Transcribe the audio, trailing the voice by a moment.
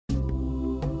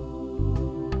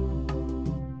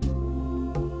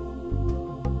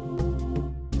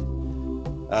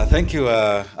Thank you,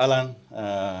 Alan,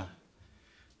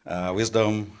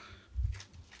 Wisdom,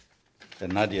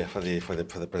 and Nadia for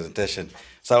the presentation.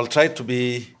 So I'll try to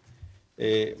be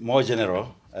more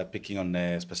general, picking on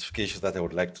specific issues that I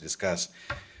would like to discuss.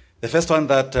 The first one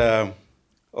that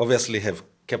obviously have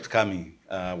kept coming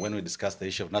when we discuss the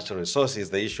issue of natural resources,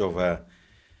 the issue of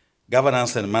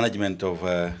governance and management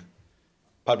of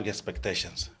public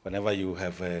expectations. Whenever you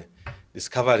have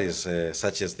discoveries,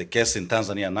 such as the case in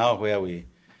Tanzania now, where we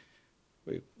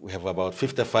have about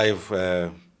between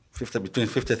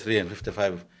 53 and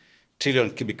 55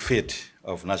 trillion cubic feet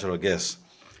of natural gas.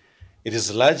 It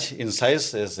is large in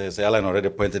size, as Alan already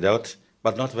pointed out,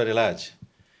 but not very large.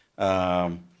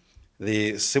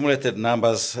 The simulated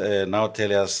numbers now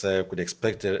tell us could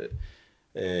expect a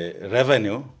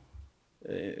revenue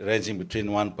ranging between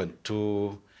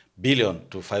 1.2 billion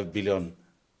to $5 billion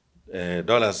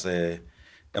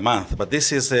a month. But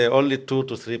this is only 2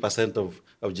 to 3% of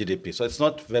GDP, so it's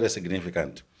not very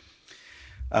significant.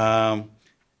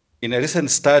 In a recent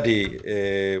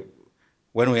study,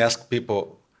 when we asked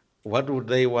people what would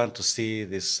they want to see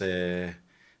this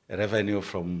revenue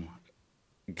from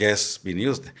gas being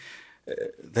used,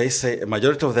 they say a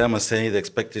majority of them are saying they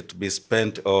expect it to be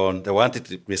spent on, they want it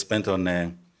to be spent on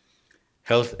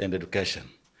health and education.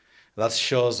 That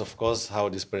shows, of course, how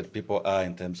disparate people are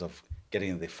in terms of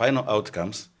getting the final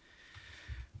outcomes.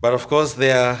 But of course,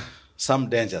 there are some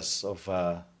dangers of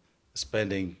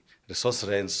spending resource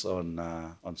rents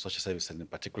on social services, and in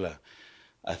particular,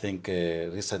 I think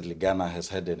recently Ghana has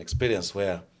had an experience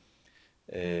where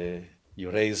you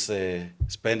raise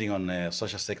spending on the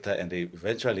social sector, and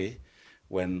eventually,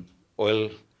 when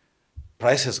oil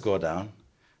prices go down,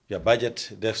 your budget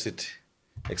deficit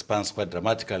expands quite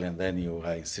dramatically, and then you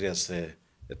are in serious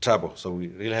trouble. So we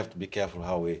really have to be careful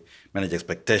how we manage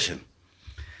expectation.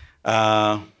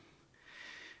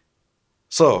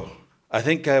 So I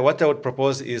think what I would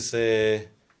propose is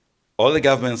all the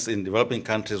governments in developing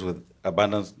countries with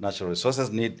abundant natural resources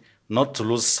need not to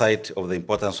lose sight of the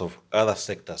importance of other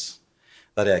sectors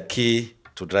that are key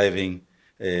to driving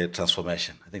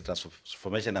transformation. I think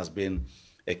transformation has been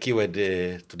a keyword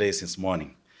today since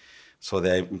morning. So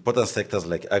there are important sectors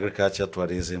like agriculture,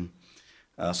 tourism.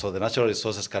 So the natural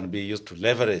resources can be used to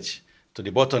leverage, to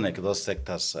debottleneck those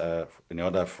sectors in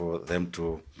order for them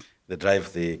to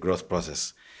drive the growth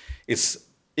process. It's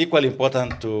equally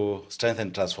important to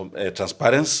strengthen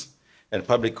transparency and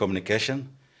public communication,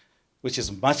 which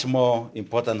is much more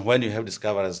important when you have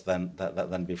discoveries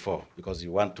than before, because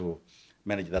you want to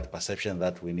manage that perception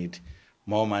that we need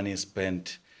more money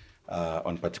spent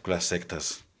on particular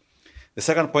sectors. The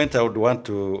second point I would want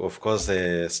to, of course,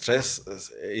 stress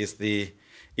is the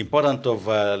importance of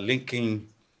linking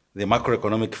the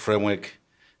macroeconomic framework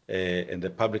and the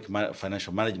public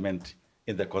financial management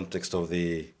in the context of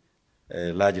the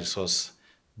large resource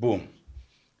boom.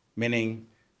 Meaning,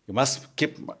 you must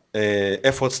keep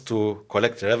efforts to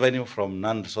collect revenue from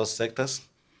non-resource sectors,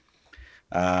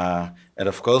 and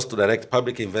of course, to direct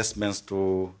public investments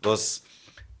to those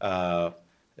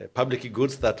public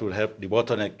goods that will help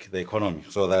debottleneck the economy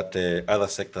so that other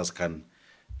sectors can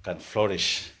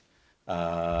flourish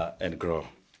and grow.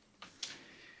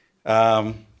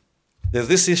 There's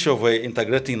this issue of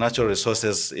integrating natural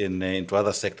resources into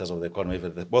other sectors of the economy.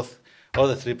 All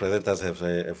the three presenters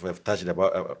have touched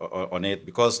on it,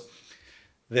 because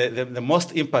the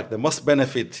most impact, the most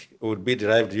benefit would be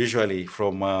derived usually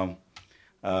from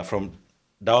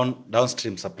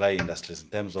downstream supply industries in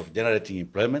terms of generating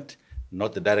employment,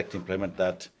 not the direct employment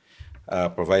that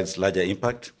provides larger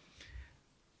impact.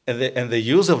 And the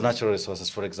use of natural resources,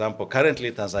 for example,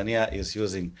 currently Tanzania is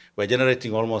we're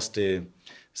generating almost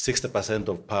 60%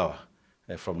 of power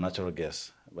from natural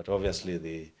gas. But obviously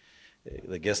the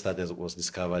gas that was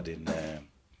discovered in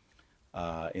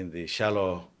the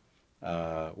shallow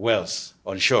wells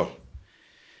onshore.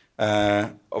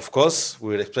 Of course,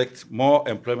 we would expect more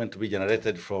employment to be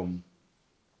generated from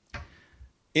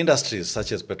industries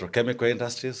such as petrochemical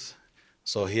industries.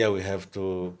 So here we have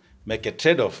to make a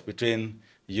trade-off between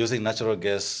using natural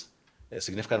gas, a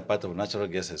significant part of natural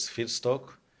gas as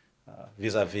feedstock,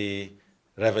 vis-a-vis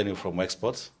revenue from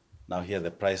exports. Now here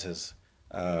the prices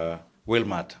will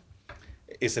matter.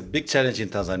 It's a big challenge in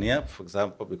Tanzania, for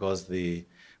example, because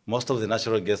most of the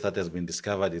natural gas that has been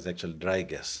discovered is actually dry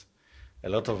gas. A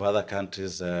lot of other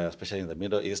countries, especially in the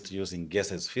Middle East, using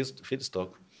gas as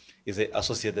feedstock is an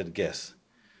associated gas,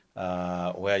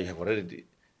 where you have already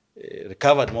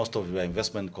recovered most of your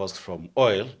investment cost from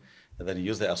oil, and then you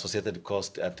use the associated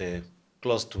cost at a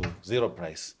close to zero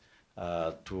price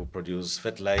to produce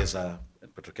fertilizer,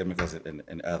 petrochemicals,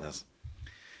 and others.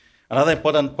 Another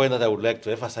important point that I would like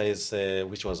to emphasize,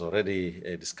 which was already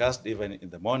discussed even in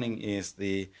the morning, is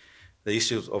the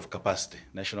issues of capacity,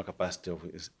 national capacity of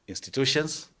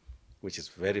institutions, which is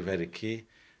very, very key,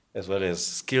 as well as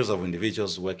skills of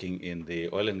individuals working in the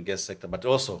oil and gas sector, but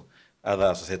also other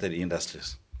associated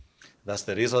industries. That's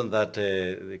the reason that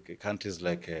the countries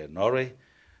like Norway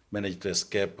managed to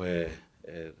escape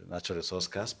natural resource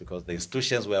gas, because the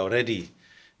institutions were already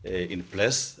in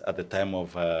place at the time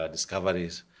of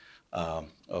discoveries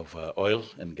of oil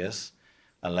and gas,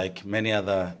 unlike many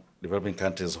other developing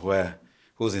countries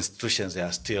whose institutions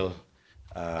are still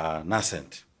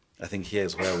nascent. I think here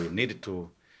is where we need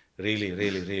to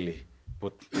really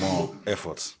put more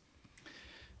efforts.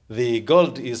 The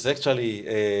gold is actually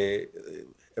a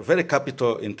very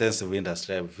capital-intensive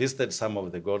industry. I've visited some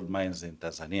of the gold mines in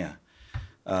Tanzania.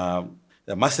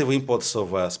 The massive imports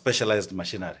of specialized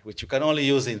machinery, which you can only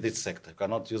use in this sector. You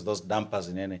cannot use those dumpers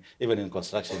even in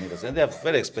construction industry, and they are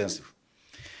very expensive.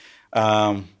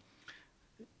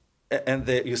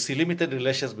 You see limited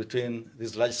relations between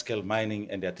this large-scale mining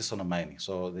and the artisanal mining.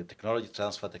 So the technology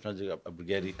transfer, technology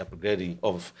upgrading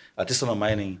of artisanal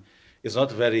mining is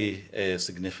not very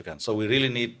significant. So we really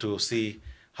need to see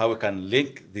how we can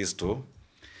link these two.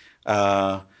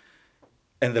 And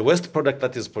the waste product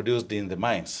that is produced in the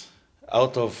mines,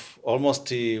 out of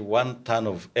almost 1 ton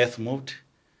of earth moved,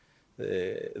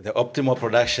 the optimal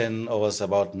production was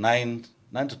about 9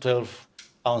 to 12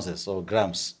 ounces or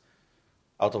grams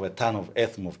out of a ton of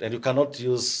earth moved. And you cannot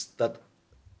use that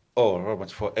ore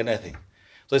for anything.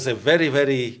 So it's a very,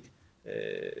 very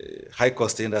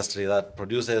high-cost industry that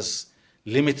produces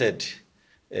limited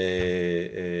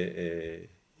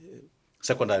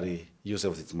secondary use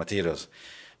of its materials.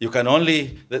 You can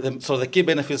only, so the key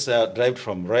benefits are derived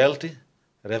from royalty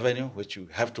revenue, which you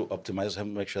have to optimize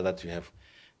and make sure that you have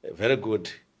very good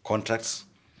contracts,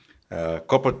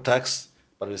 corporate tax,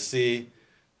 but we see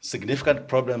significant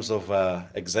problems of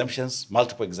exemptions,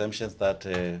 multiple exemptions that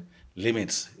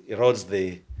erodes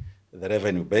the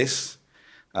revenue base.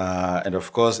 And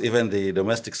of course, even the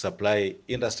domestic supply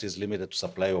industry is limited to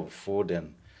supply of food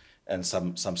and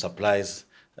some supplies,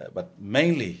 but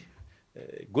mainly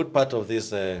a good part of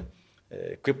these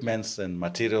equipments and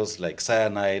materials like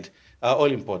cyanide are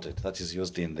all imported. That is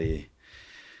used in the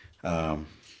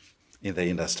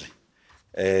industry.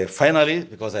 Finally,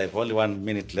 because I have only 1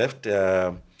 minute left,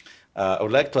 I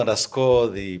would like to underscore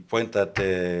the point that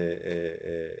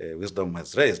Wisdom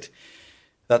has raised,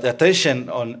 that the attention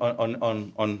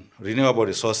on renewable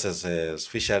resources,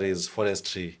 fisheries,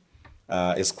 forestry,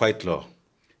 is quite low.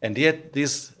 And yet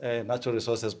these natural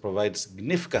resources provide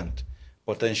significant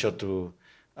potential to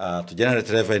generate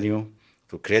revenue,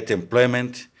 to create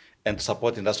employment, and to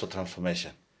support industrial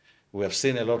transformation. We have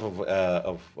seen a lot of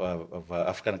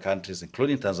African countries,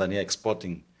 including Tanzania,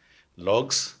 exporting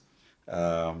logs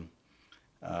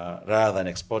rather than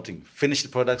exporting finished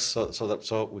products,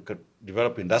 so we could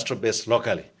develop industrial base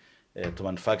locally to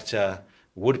manufacture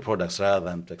wood products rather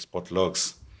than to export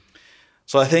logs.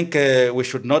 So I think we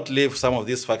should not leave some of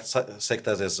these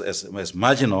sectors as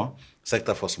marginal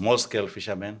sector for small-scale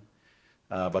fishermen,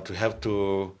 but we have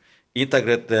to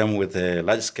integrate them with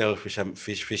large-scale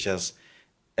fishers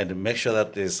and make sure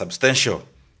that there is substantial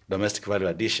domestic value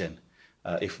addition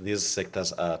if these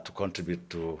sectors are to contribute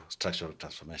to structural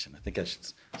transformation. I think I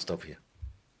should stop here.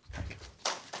 Thank you.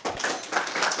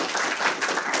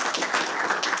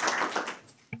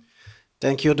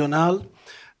 Thank you, Donald.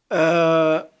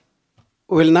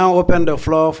 We'll now open the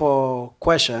floor for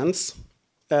questions.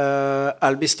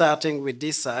 I'll be starting with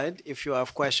this side. If you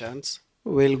have questions,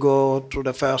 we'll go through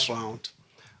the first round.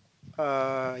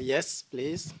 Yes,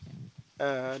 please.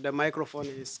 The microphone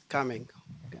is coming.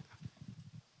 Okay.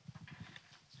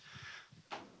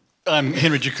 I'm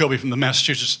Henry Jacoby from the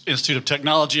Massachusetts Institute of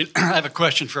Technology. I have a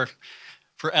question for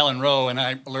Alan Rowe, and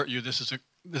I alert you, this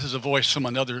is a voice from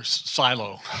another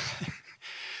silo,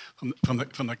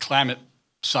 from the climate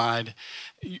side.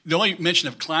 The only mention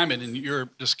of climate in your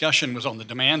discussion was on the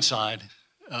demand side,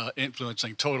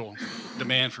 influencing total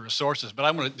demand for resources. But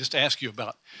I want to just ask you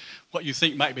about what you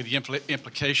think might be the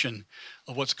implication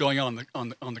of what's going on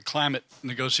the climate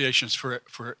negotiations for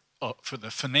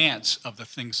the finance of the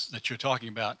things that you're talking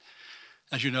about.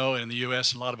 As you know, in the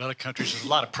U.S. and a lot of other countries, there's a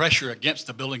lot of pressure against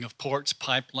the building of ports,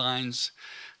 pipelines,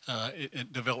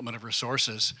 development of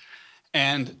resources.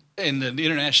 And in the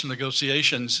international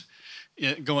negotiations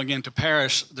going into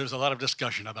Paris, there's a lot of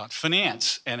discussion about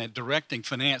finance and directing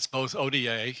finance, both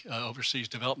ODA, overseas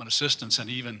development assistance, and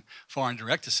even foreign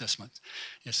direct assistance,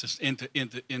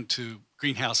 into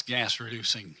greenhouse gas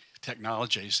reducing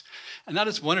technologies. And I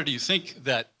just wonder, do you think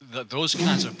that those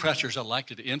kinds of pressures are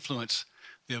likely to influence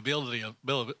the availability of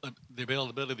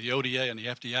the ODA and the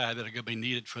FDI that are going to be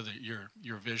needed for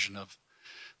your vision of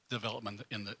development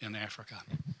in Africa.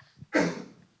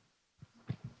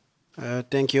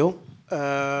 Thank you.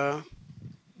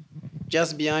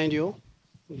 Just behind you,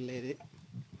 lady.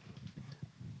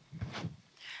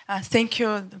 Thank you,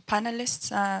 the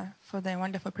panelists, for the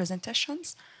wonderful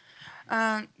presentations.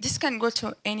 This can go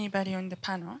to anybody on the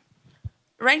panel.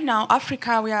 Right now,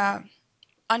 Africa, we are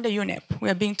under UNEP. We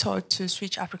are being told to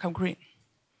switch Africa green.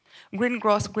 Green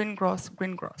growth, green growth,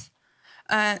 green growth.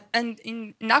 And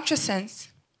in actual sense,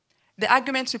 the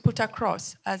arguments we put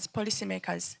across as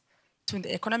policymakers to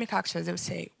the economic actors, they will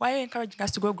say, why are you encouraging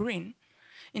us to go green?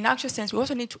 In actual sense, we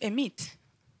also need to emit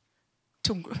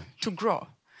to grow.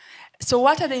 So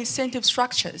what are the incentive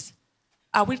structures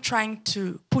are we trying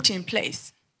to put in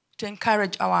place to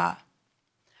encourage our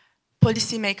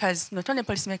policymakers, not only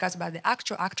policymakers, but the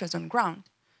actual actors on ground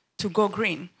to go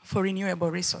green for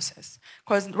renewable resources?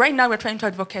 Because right now we're trying to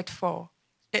advocate for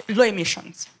low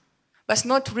emissions, but it's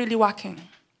not really working.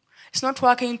 It's not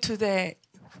working to the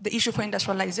issue for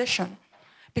industrialization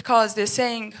because they're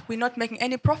saying we're not making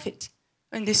any profit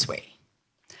in this way.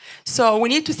 So we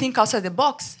need to think outside the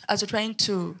box as we're trying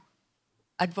to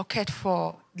advocate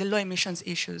for the low emissions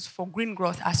issues, for green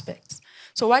growth aspects.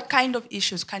 So what kind of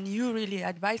issues can you really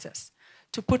advise us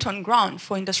to put on ground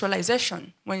for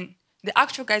industrialization when the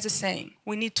actual guys are saying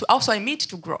we need to also emit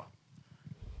to grow?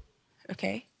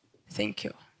 Okay, thank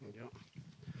you.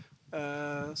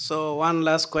 So one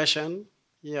last question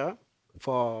here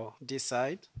for this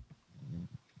side.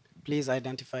 Please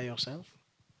identify yourself.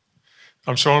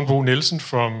 I'm Søren Bo Nielsen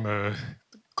from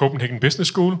Copenhagen Business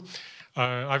School.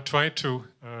 I've tried to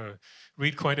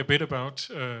read quite a bit about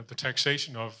the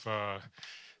taxation of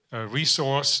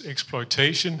resource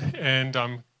exploitation, and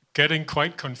I'm getting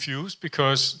quite confused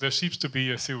because there seems to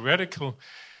be a theoretical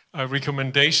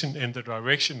recommendation in the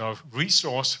direction of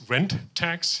resource rent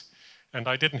tax, and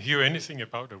I didn't hear anything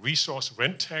about a resource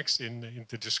rent tax in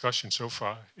the discussion so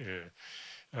far.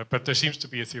 But there seems to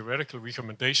be a theoretical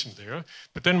recommendation there.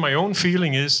 But then my own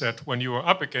feeling is that when you are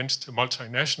up against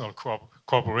multinational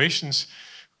corporations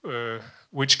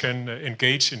which can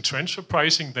engage in transfer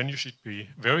pricing, then you should be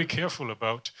very careful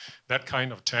about that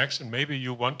kind of tax, and maybe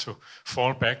you want to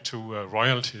fall back to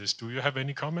royalties. Do you have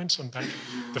any comments on that?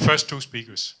 The first two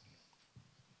speakers.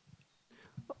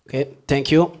 Okay,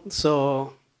 thank you.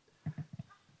 So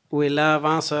we'll have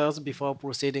answers before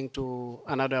proceeding to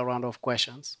another round of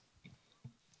questions.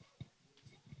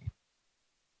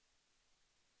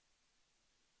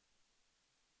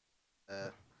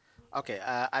 Okay,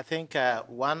 I think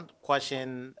one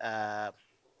question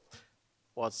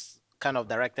was kind of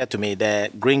directed to me,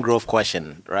 the green growth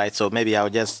question, right? So maybe I'll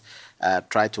just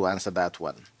try to answer that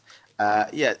one.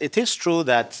 Yeah, it is true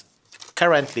that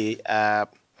currently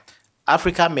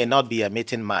Africa may not be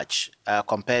emitting much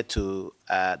compared to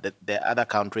the other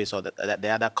countries or the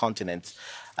other continents,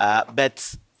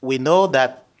 but we know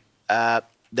that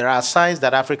there are signs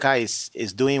that Africa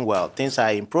is doing well. Things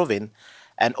are improving.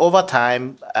 And over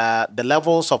time, the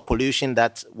levels of pollution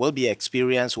that will be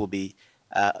experienced will be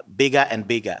bigger and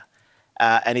bigger.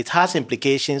 And it has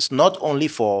implications not only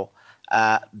for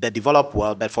the developed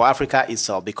world, but for Africa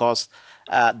itself, because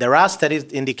there are studies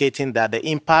indicating that the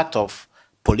impact of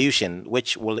pollution,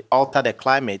 which will alter the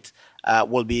climate,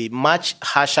 will be much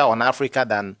harsher on Africa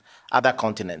than other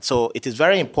continents. So it is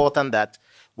very important that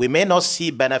we may not see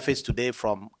benefits today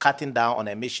from cutting down on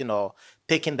emission or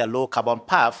taking the low carbon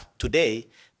path today,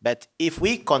 but if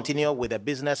we continue with the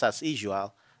business as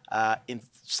usual, in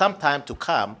some time to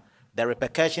come, the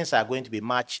repercussions are going to be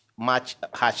much, much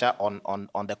harsher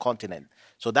on the continent.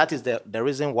 So that is the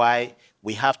reason why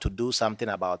we have to do something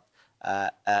about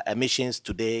emissions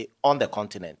today on the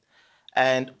continent.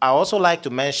 And I also like to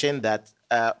mention that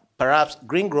perhaps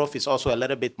green growth is also a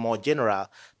little bit more general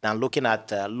than looking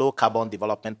at low carbon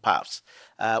development paths.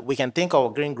 We can think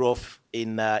of green growth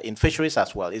in fisheries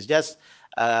as well. It's just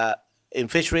in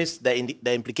fisheries,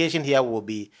 the implication here will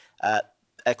be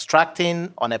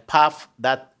extracting on a path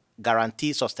that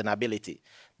guarantees sustainability,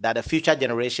 that the future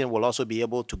generation will also be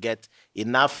able to get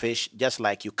enough fish, just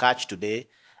like you catch today,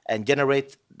 and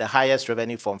generate the highest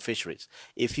revenue from fisheries.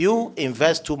 If you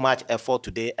invest too much effort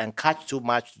today and catch too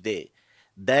much today,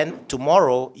 then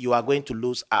tomorrow you are going to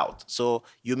lose out. So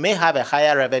you may have a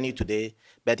higher revenue today,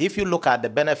 but if you look at the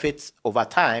benefits over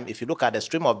time, if you look at the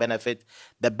stream of benefit,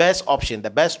 the best option,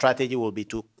 the best strategy will be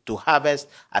to harvest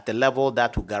at a level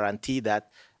that will guarantee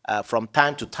that from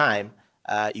time to time,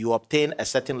 you obtain a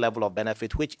certain level of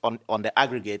benefit, which on the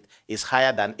aggregate is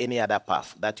higher than any other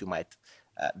path that you might,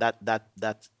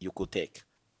 that you could take.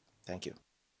 Thank you.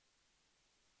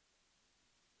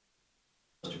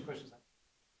 Two questions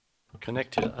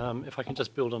connected. If I can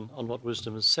just build on what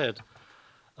Wisdom has said.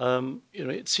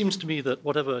 It seems to me that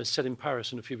whatever is said in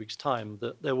Paris in a few weeks' time,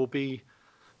 that there will be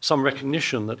some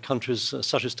recognition that countries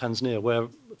such as Tanzania, where,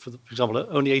 for example,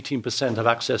 only 18% have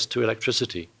access to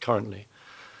electricity currently,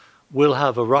 will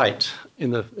have a right in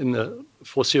the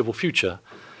foreseeable future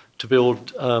to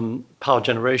build power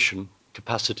generation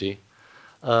capacity.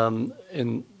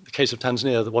 In the case of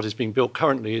Tanzania, what is being built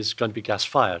currently is going to be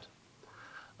gas-fired.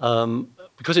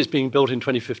 Because it's being built in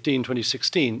 2015,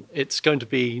 2016, it's going to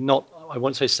be not, I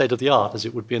won't say state-of-the-art as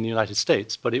it would be in the United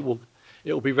States, but it will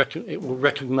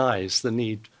recognize the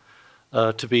need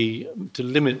to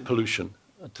limit pollution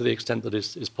to the extent that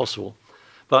is possible.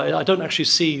 But I don't actually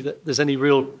see that there's any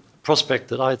real prospect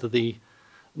that either the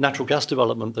natural gas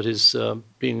development that is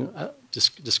being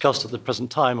discussed at the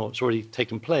present time, or it's already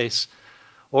taken place,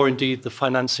 or indeed the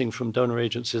financing from donor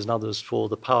agencies and others for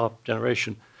the power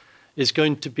generation, is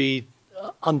going to be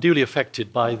unduly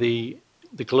affected by the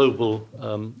global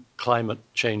climate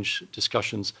change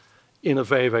discussions in a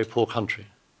very, very poor country.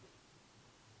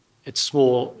 It's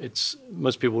small.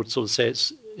 Most people would sort of say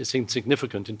it's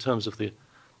insignificant in terms of the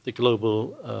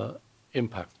global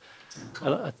impact.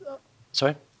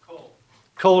 Sorry?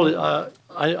 Coal.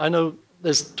 I know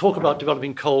there's talk about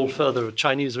developing coal further. The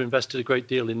Chinese have invested a great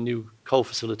deal in new coal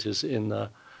facilities in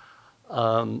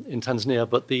Tanzania,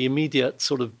 but the immediate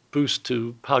sort of boost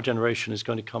to power generation is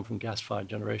going to come from gas-fired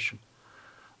generation.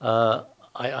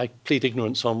 I plead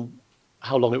ignorance on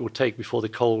how long it will take before the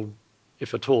coal,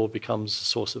 if at all, becomes a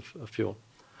source of fuel.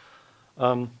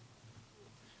 Shall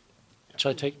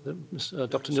I take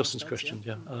Dr. Nielsen's question?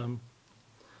 Yeah.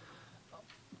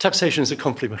 Taxation is a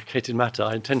complicated matter.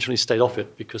 I intentionally stayed off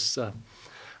it because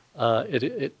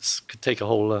it could take a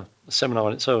whole seminar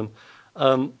on its own.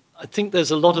 I think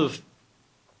there's a lot of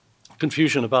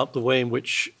confusion about the way in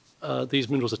which these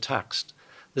minerals are taxed.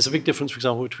 There's a big difference, for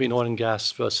example, between oil and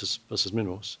gas versus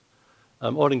minerals.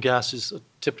 Oil and gas is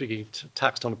typically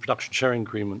taxed on production sharing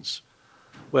agreements,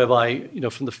 whereby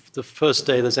from the first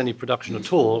day there's any production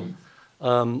at all,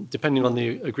 depending on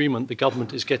the agreement, the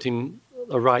government is getting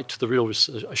a right to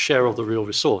a share of the real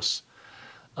resource.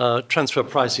 Transfer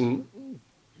pricing,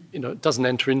 doesn't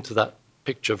enter into that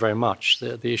picture very much.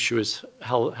 The issue is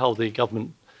how the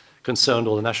government concerned,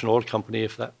 or the national oil company,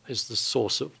 if that is the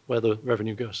source of where the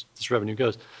revenue goes. This revenue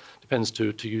goes, depends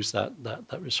to use that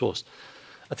resource.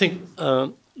 I think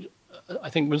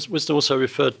Wisdom also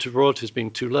referred to royalties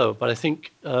being too low, but I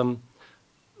think when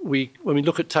we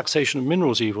look at taxation of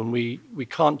minerals even, we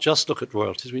can't just look at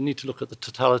royalties. We need to look at the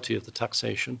totality of the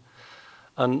taxation.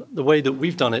 And the way that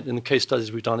we've done it in the case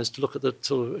studies we've done is to look at the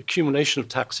sort of accumulation of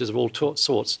taxes of all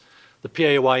sorts. The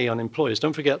PAYE on employees.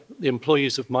 Don't forget, the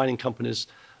employees of mining companies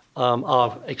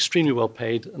are extremely well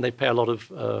paid, and they pay a lot of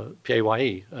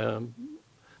PAYE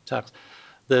tax.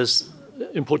 There's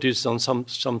import duties on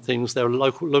some things. There are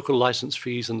local license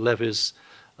fees and levies.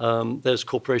 There's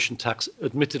corporation tax,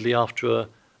 admittedly after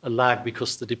a lag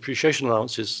because the depreciation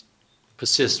allowances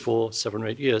persist for 7 or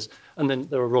 8 years. And then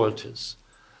there are royalties.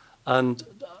 And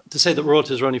to say that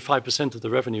royalties are only 5% of the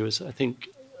revenue is, I think,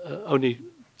 only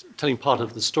telling part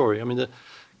of the story. I mean, the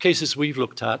cases we've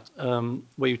looked at,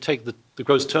 where you take the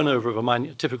gross turnover of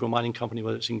a typical mining company,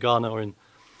 whether it's in Ghana or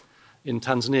in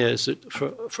Tanzania, is that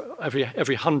for every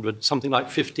 100, something like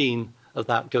 15 of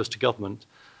that goes to government.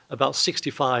 About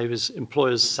 65 is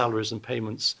employers' salaries and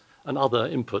payments and other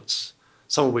inputs,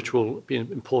 some of which will be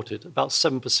imported. About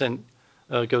 7%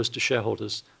 goes to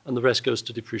shareholders, and the rest goes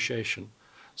to depreciation.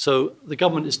 So the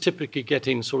government is typically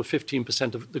getting sort of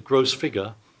 15% of the gross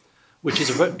figure, which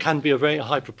can be a very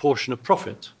high proportion of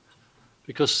profit,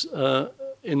 because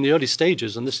in the early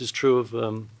stages, and this is true of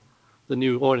the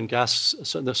new oil and gas,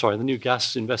 the new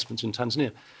gas investments in Tanzania,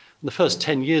 in the first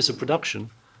 10 years of production,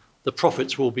 the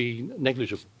profits will be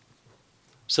negligible.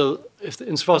 So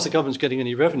as far as the government's getting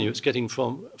any revenue, it's getting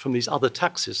from these other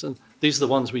taxes, and these are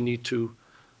the ones we need to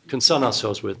concern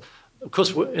ourselves with. Of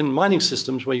course, in mining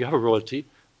systems where you have a royalty,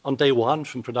 on day one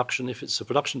from production, if it's a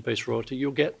production-based royalty,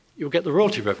 you'll get the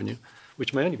royalty revenue,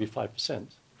 which may only be 5%,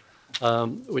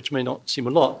 which may not seem a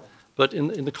lot, but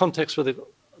in the context where the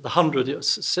 100,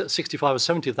 65 or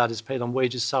 70 of that is paid on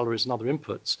wages, salaries, and other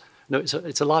inputs.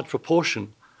 It's a large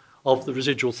proportion of the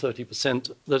residual 30%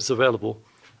 that's available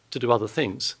to do other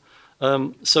things.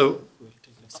 So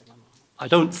I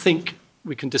don't think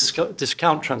we can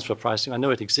discount transfer pricing. I know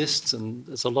it exists, and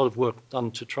there's a lot of work done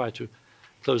to try to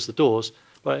close the doors,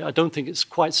 but I don't think it's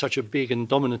quite such a big and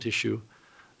dominant issue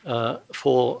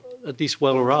for at least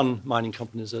well-run mining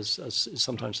companies as is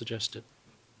sometimes suggested.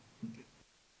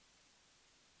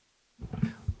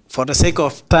 For the sake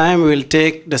of time, we'll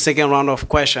take the second round of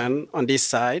questions on this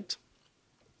side.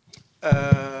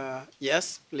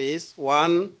 Yes, please.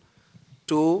 1,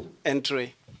 2, and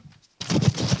 3.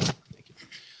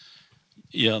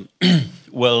 Yeah,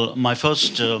 well, my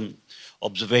first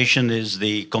observation is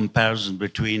the comparison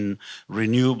between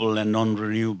renewable and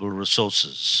non-renewable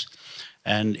resources.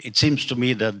 And it seems to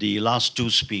me that the last two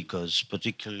speakers,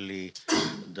 particularly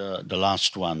the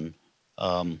last one,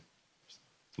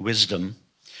 Wisdom,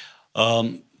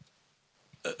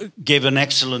 gave an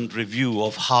excellent review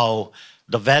of how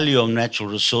the value of natural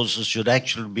resources should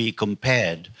actually be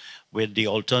compared with the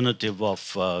alternative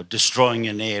of destroying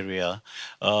an area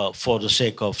for the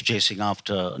sake of chasing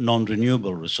after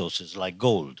non-renewable resources like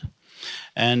gold.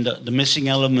 And the missing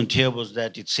element here was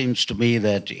that it seems to me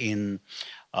that in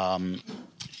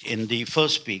the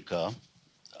first speaker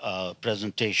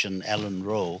presentation, Alan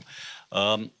Rowe,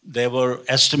 there were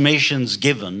estimations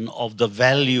given of the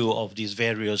value of these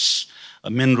various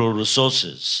mineral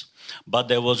resources, but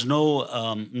there was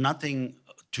nothing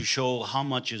to show how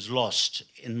much is lost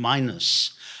in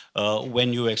minus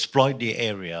when you exploit the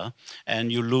area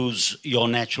and you lose your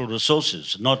natural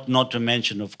resources. Not to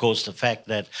mention, of course, the fact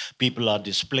that people are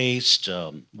displaced,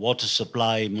 water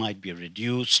supply might be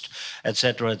reduced,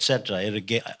 etc., etc.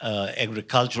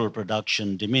 Agricultural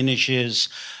production diminishes,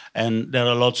 and there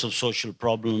are lots of social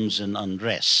problems and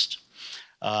unrest.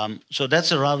 So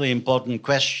that's a rather important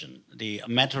question. The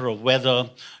matter of whether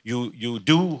you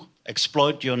do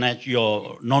exploit your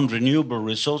non-renewable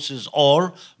resources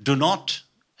or do not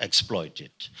exploit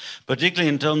it, particularly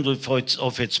in terms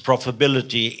of its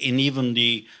profitability in even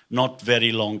the not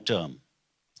very long term.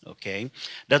 Okay,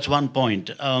 that's one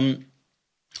point.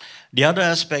 The other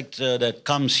aspect that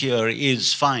comes here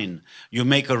is fine. You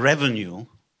make a revenue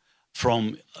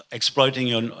from exploiting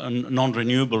your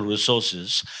non-renewable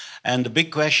resources, and the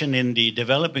big question in the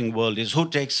developing world is who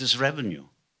takes this revenue?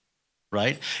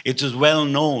 Right? It is well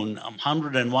known,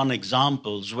 101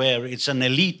 examples where it's an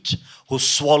elite who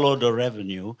swallow the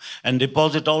revenue and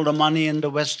deposit all the money in the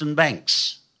Western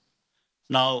banks.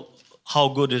 Now, how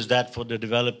good is that for the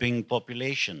developing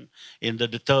population in the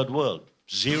third world?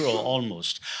 Zero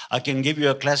almost. I can give you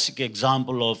a classic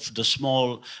example of the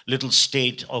small little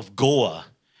state of Goa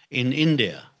in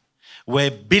India,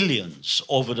 where billions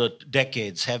over the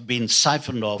decades have been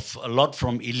siphoned off, a lot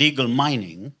from illegal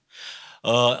mining,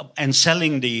 and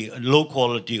selling the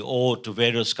low-quality ore to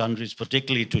various countries,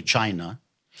 particularly to China.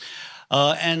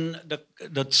 And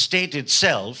the state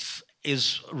itself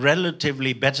is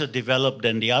relatively better developed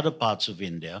than the other parts of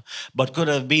India, but could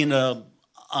have been a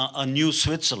new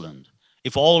Switzerland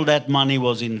if all that money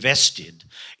was invested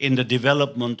in the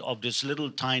development of this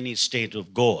little tiny state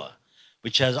of Goa,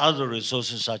 which has other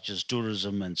resources such as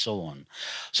tourism and so on.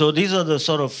 So these are the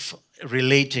sort of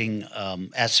relating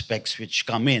aspects which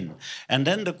come in. And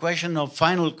then the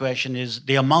final question is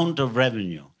the amount of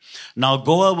revenue. Now,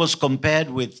 Goa was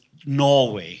compared with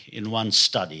Norway in one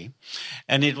study,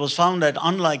 and it was found that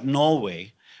unlike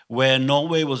Norway, where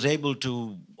Norway was able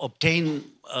to obtain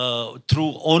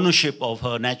through ownership of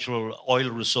her natural oil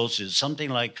resources,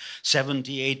 something like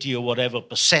 70, 80 or whatever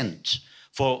 %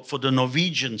 for the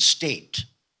Norwegian state,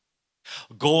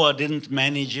 Goa didn't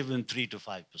manage even 3 to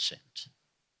 5%.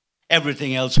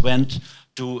 Everything else went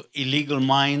to illegal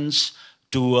mines,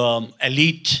 to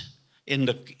elite in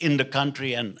the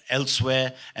country and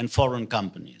elsewhere, and foreign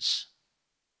companies.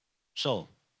 So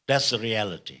that's the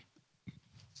reality.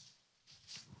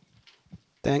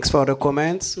 Thanks for the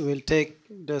comments. We'll take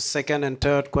the second and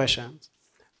third questions.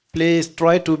 Please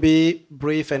try to be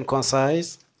brief and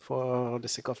concise for the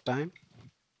sake of time.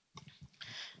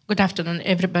 Good afternoon,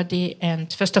 everybody.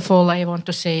 And first of all, I want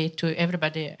to say to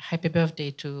everybody, happy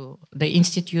birthday to the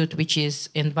Institute, which has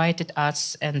invited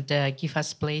us and give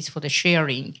us place for the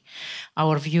sharing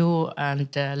our view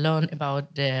and learn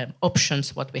about the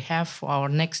options, what we have for our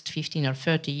next 15 or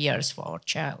 30 years for our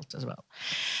child as well.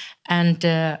 And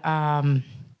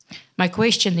my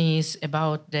question is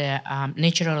about the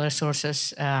natural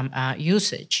resources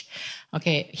usage.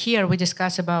 Okay, here we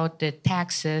discuss about the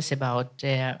taxes, about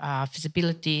the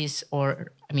feasibilities,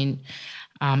 or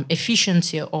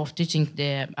efficiency of using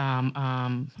the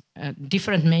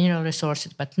different mineral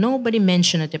resources, but nobody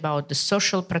mentioned about the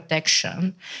social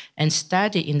protection and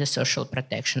study in the social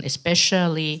protection,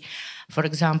 especially, for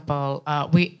example,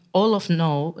 we all of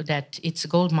know that it's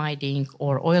gold mining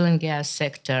or oil and gas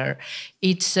sector,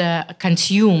 it's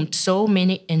consumed so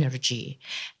many energy.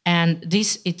 And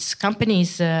its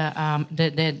companies,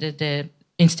 the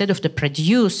instead of to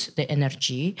produce the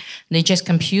energy, they just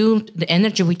compute the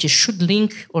energy which should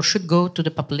link or should go to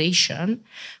the population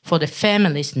for the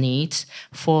family's needs,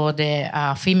 for the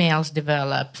females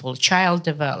developed, for child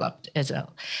developed as well.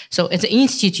 So it's an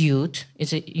institute,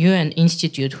 it's a UN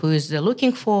institute who is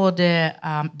looking for the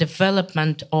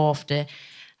development of the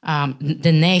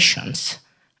nations,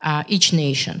 each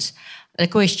nations. The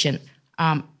question,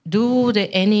 do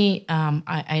any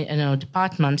I know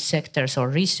departments, sectors, or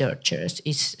researchers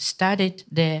is studied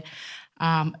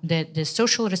the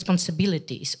social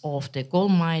responsibilities of the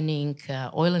gold mining,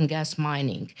 oil and gas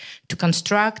mining, to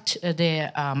construct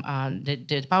the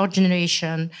power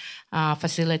generation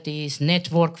facilities,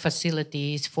 network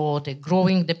facilities for the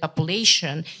growing the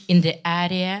population in the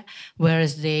area where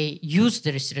they use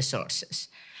these resources?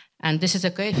 And this is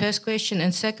a first question.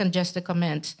 And second, just a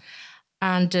comment.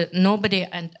 And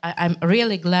I'm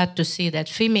really glad to see that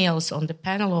females on the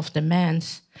panel of the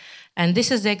men's, and this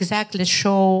is exactly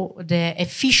show the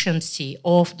efficiency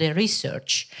of the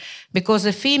research, because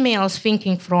the females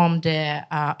thinking from the,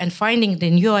 and finding the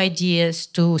new ideas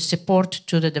to support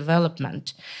to the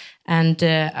development. And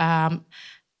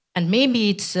maybe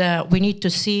it's, we need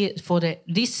to see for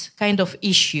this kind of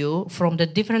issue from the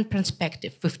different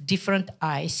perspective with different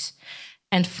eyes,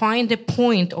 and find the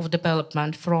point of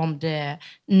development from the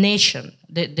nation,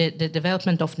 the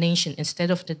development of nation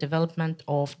instead of the development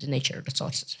of the natural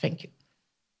resources. Thank you.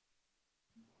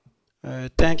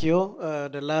 Thank you.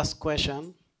 The last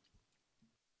question.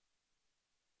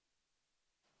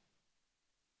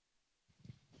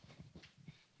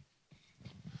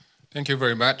 Thank you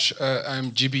very much.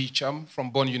 I'm GB Cham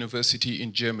from Bonn University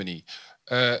in Germany.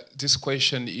 This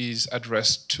question is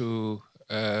addressed to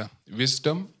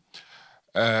Wisdom.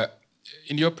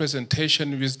 In your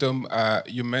presentation, Wisdom,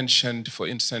 you mentioned, for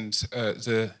instance,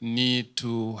 the need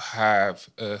to have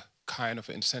a kind of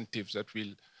incentives that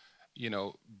will,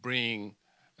 bring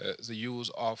the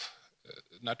use of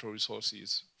natural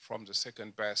resources from the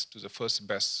second best to the first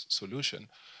best solution.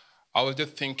 I was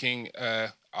just thinking,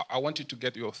 I wanted to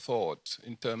get your thoughts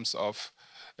in terms of,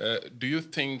 do you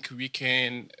think we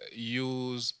can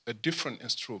use a different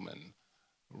instrument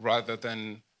rather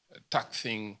than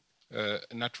taxing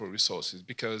natural resources?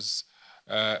 Because,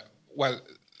 well,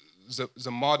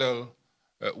 the model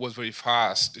was very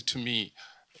fast to me,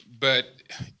 but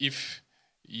if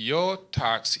your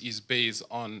tax is based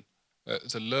on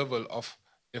the level of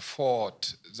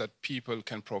effort that people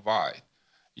can provide,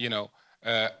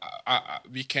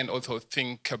 we can also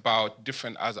think about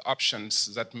different other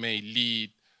options that may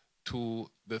lead to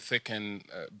the second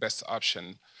best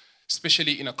option,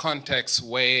 especially in a context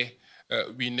where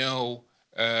we know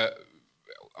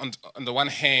on the one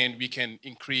hand, we can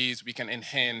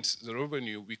enhance the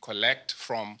revenue we collect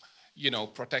from,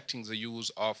 protecting the use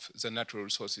of the natural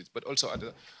resources, but also on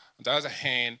the other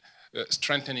hand,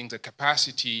 strengthening the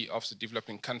capacity of the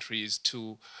developing countries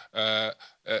to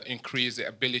increase the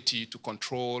ability to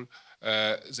control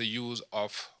the use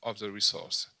of the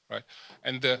resource, right?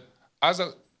 And the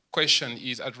other question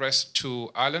is addressed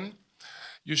to Alan.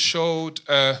 You showed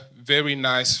a very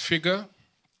nice figure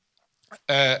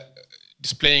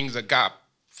displaying the gap,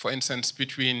 for instance,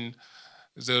 between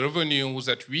the revenues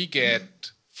that we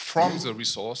get from the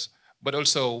resource, but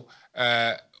also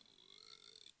the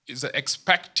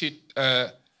expected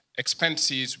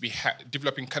expenses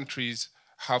developing countries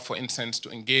have, for instance, to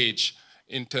engage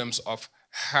in terms of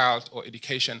health or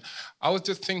education. I was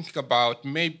just thinking about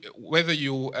maybe whether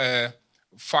you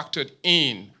factored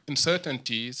in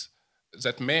uncertainties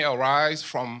that may arise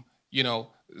from,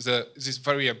 this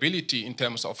variability in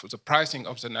terms of the pricing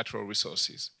of the natural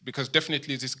resources, because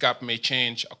definitely this gap may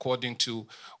change according to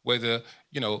whether,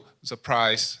 the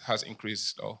price has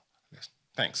increased or less.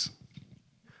 Thanks.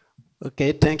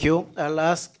 Okay, thank you. I'll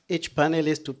ask each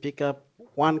panelist to pick up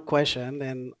one question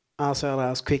and answer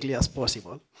as quickly as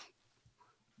possible.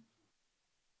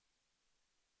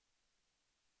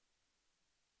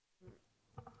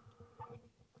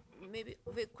 Maybe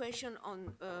the question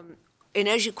on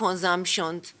energy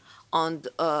consumption on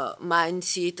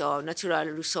mindset or natural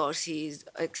resources,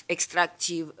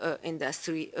 extractive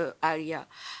industry area.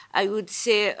 I would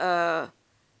say,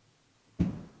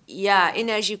 yeah,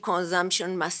 energy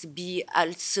consumption must be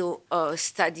also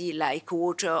studied like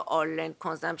water or land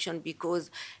consumption, because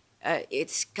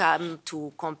it's come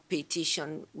to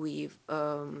competition with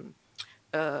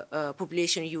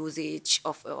population usage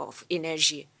of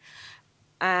energy.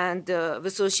 And the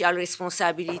social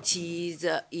responsibilities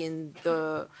in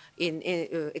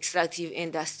extractive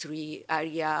industry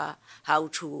area, how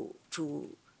to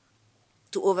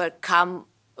overcome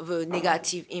the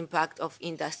negative impact of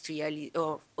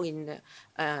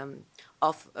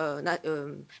of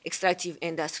extractive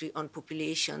industry on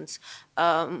populations.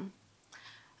 I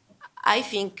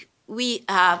think we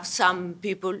have some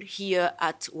people here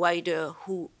at WIDER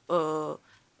who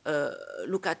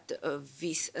look at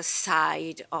this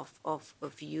side of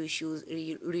issues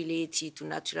related to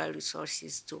natural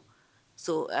resources too.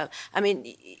 So, I mean,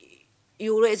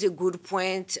 you raise a good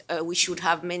point. We should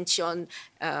have mentioned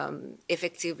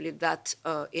effectively that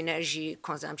energy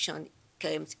consumption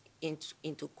comes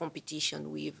into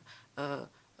competition with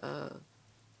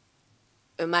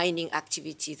mining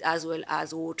activities as well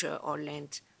as water or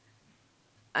land.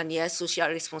 And yes, social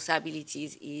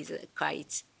responsibilities is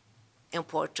quite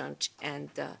important, and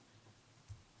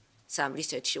some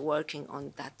research working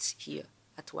on that here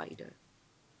at WIDER.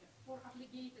 For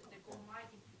obligated the coal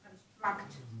mining to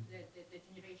construct the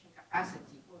generation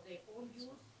capacity for their own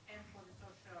use and for the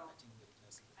social,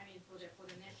 I mean for the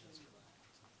national use,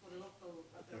 for the local.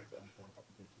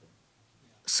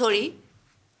 Sorry?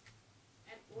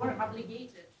 And or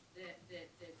obligated the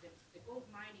gold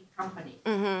mining company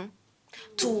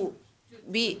to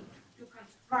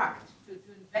construct, to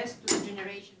invest to the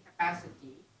generation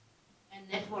capacity and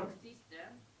network system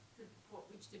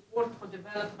which support for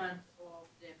development of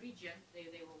the region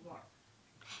they will work.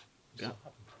 Yeah.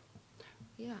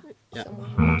 Yeah. Yeah.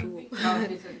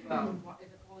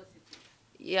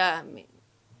 Yeah,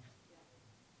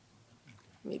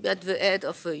 maybe at the head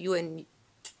of a UN.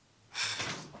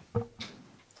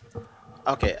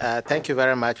 Okay, thank you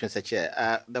very much, Mr.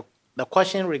 Chair. The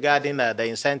question regarding the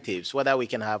incentives, whether we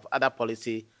can have other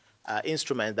policy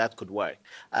instruments that could work.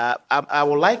 I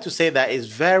would like to say that it's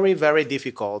very, very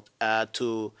difficult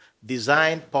to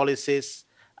design policies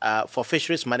for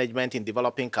fisheries management in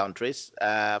developing countries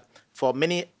for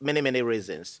many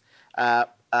reasons.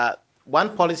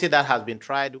 One policy that has been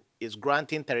tried is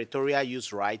granting territorial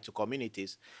use right to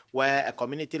communities, where a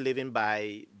community living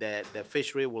by the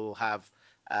fishery will have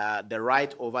the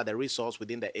right over the resource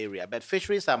within the area. But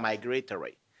fisheries are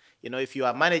migratory. You know, if you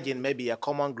are managing maybe a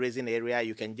common grazing area,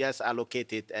 you can just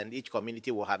allocate it and each community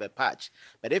will have a patch.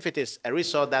 But if it is a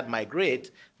resource that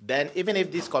migrates, then even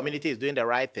if this community is doing the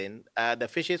right thing, the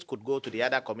fishes could go to the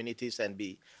other communities and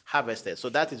be harvested. So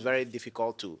that is very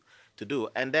difficult to do.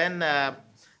 And then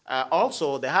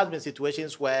also, there has been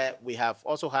situations where we have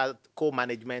also had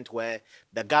co-management where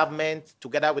the government,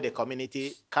 together with the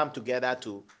community, come together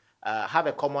to have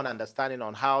a common understanding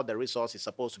on how the resource is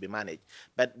supposed to be managed.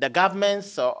 But the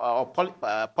governments or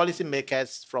policy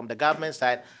makers from the government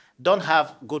side don't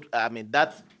have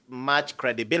that much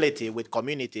credibility with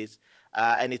communities,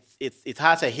 and it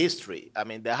has a history. I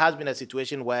mean, there has been a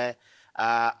situation where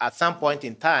at some point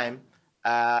in time,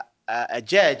 a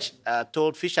judge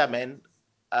told fishermen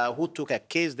who took a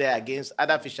case there against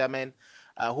other fishermen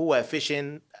who were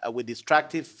fishing with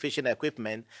destructive fishing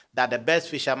equipment, that the best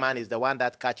fisherman is the one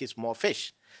that catches more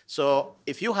fish. So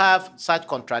if you have such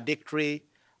contradictory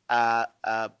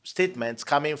statements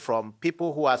coming from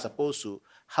people who are supposed to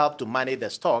help to manage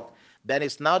the stock, then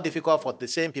it's now difficult for the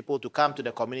same people to come to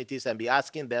the communities and be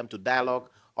asking them to dialogue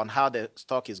on how the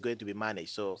stock is going to be managed.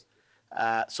 So,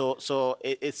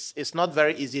 it's not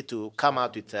very easy to come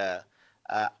out with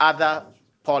other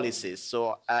policies.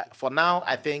 So for now,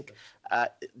 I think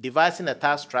devising a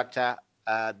tax structure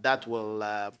that will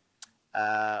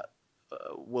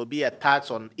be a tax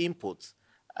on inputs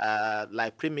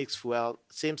like premixed fuel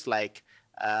seems like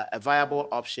a viable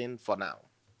option for now.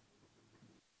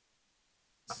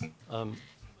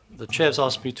 The chair's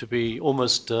asked me to be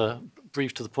almost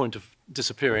brief to the point of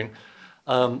disappearing.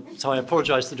 So I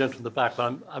apologize to the gentleman in the back,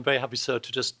 but I'm very happy, sir,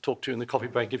 to just talk to you in the coffee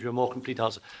break, give you a more complete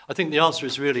answer. I think the answer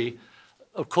is really,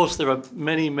 of course, there are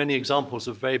many, many examples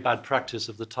of very bad practice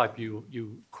of the type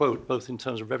you quote, both in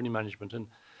terms of revenue management and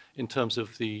in terms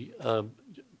of the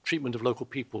treatment of local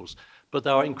peoples. But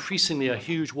there are increasingly a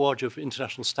huge wad of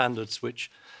international standards which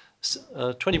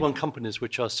 21 companies,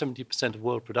 which are 70% of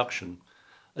world production,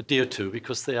 adhere to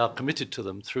because they are committed to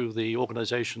them through the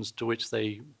organizations to which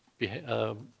they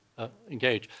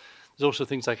engage. There's also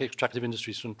things like extractive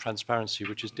industries and transparency,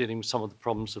 which is dealing with some of the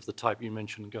problems of the type you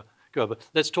mentioned. Go. But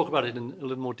let's talk about it in a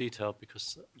little more detail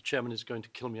because the chairman is going to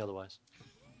kill me otherwise.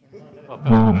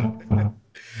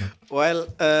 Well,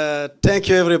 thank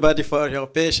you everybody for your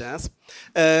patience.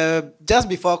 Just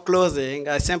before closing,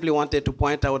 I simply wanted to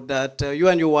point out that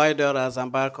UNU-WIDER has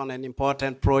embarked on an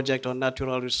important project on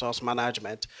natural resource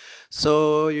management.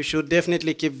 So you should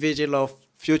definitely keep vigil of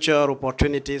future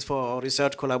opportunities for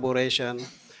research collaboration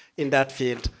in that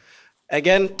field.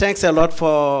 Again, thanks a lot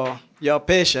for your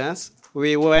patience.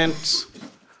 We went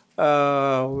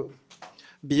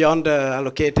beyond the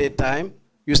allocated time.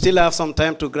 You still have some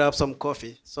time to grab some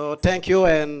coffee. So thank you,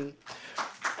 and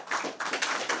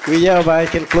We hereby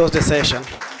can close the session.